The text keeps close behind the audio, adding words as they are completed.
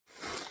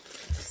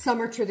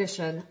summer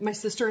tradition. My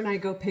sister and I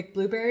go pick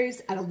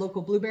blueberries at a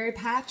local blueberry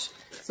patch,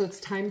 so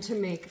it's time to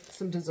make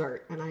some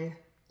dessert, and I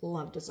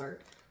love dessert,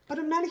 but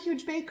I'm not a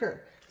huge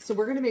baker. So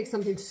we're gonna make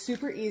something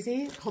super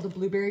easy called a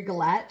blueberry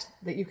galette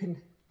that you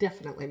can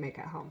definitely make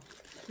at home.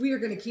 We are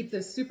gonna keep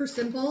this super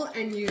simple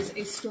and use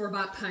a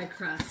store-bought pie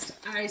crust.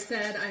 I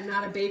said I'm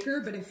not a baker,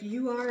 but if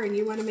you are and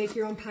you wanna make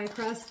your own pie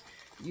crust,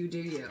 you do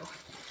you.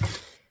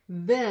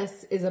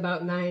 This is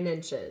about 9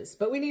 inches,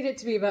 but we need it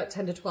to be about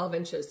 10 to 12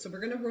 inches. So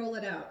we're gonna roll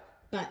it out,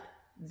 but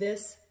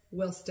this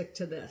will stick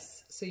to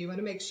this. So you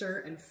wanna make sure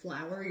and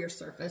flour your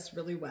surface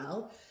really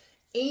well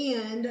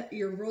and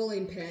your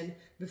rolling pin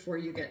before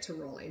you get to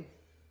rolling.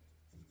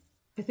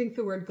 I think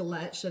the word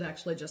galette should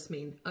actually just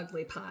mean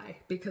ugly pie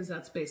because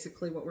that's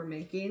basically what we're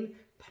making,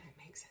 but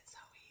it makes it so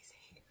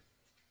easy.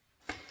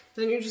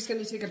 Then you're just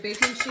gonna take a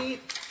baking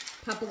sheet,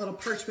 pop a little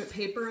parchment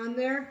paper on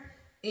there,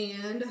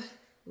 and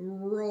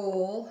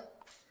roll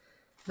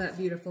that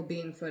beautiful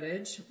bean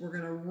footage. We're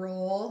gonna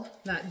roll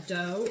that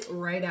dough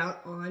right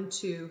out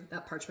onto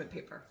that parchment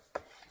paper.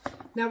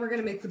 Now we're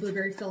gonna make the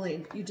blueberry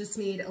filling. You just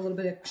need a little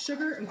bit of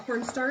sugar and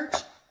cornstarch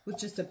with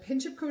just a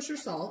pinch of kosher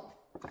salt.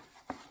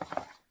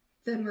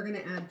 Then we're gonna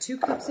add 2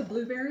 cups of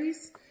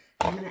blueberries.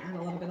 I'm gonna add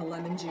a little bit of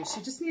lemon juice.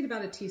 You just need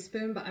about a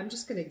teaspoon, but I'm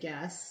just gonna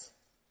guess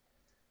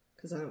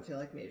because I don't feel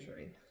like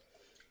measuring.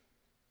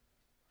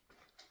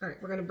 All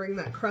right, we're gonna bring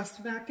that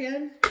crust back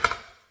in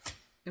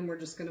and we're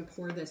just gonna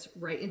pour this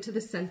right into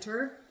the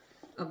center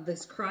of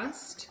this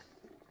crust.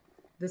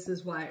 This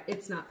is why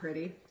it's not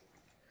pretty,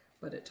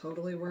 but it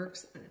totally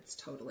works and it's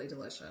totally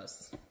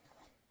delicious.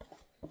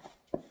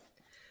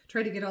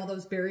 Try to get all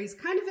those berries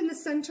kind of in the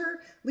center,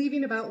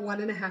 leaving about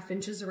 1.5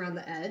 inches around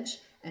the edge.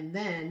 And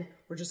then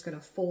we're just gonna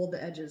fold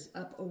the edges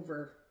up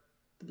over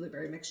the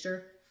blueberry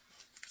mixture.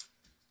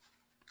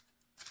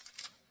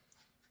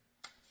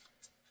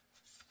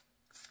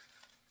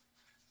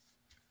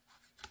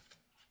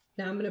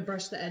 Now I'm gonna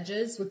brush the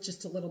edges with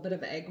just a little bit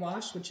of egg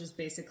wash, which is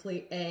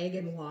basically egg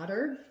and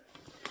water.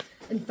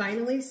 And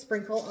finally,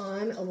 sprinkle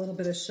on a little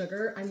bit of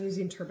sugar. I'm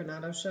using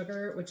turbinado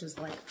sugar, which is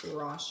like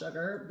raw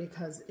sugar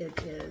because it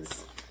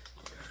is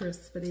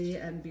crispy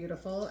and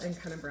beautiful and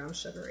kind of brown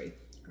sugary.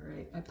 All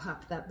right, I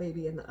popped that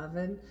baby in the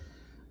oven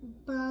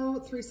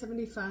about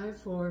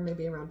 375 for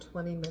maybe around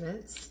 20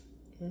 minutes.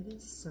 It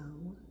is so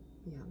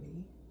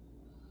yummy.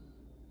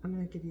 I'm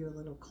gonna give you a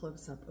little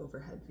close-up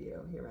overhead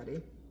view. You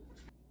ready?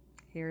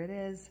 Here it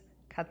is.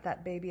 Cut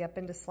that baby up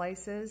into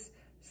slices,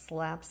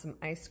 slap some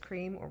ice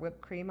cream or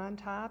whipped cream on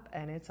top,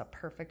 and it's a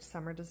perfect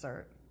summer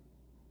dessert.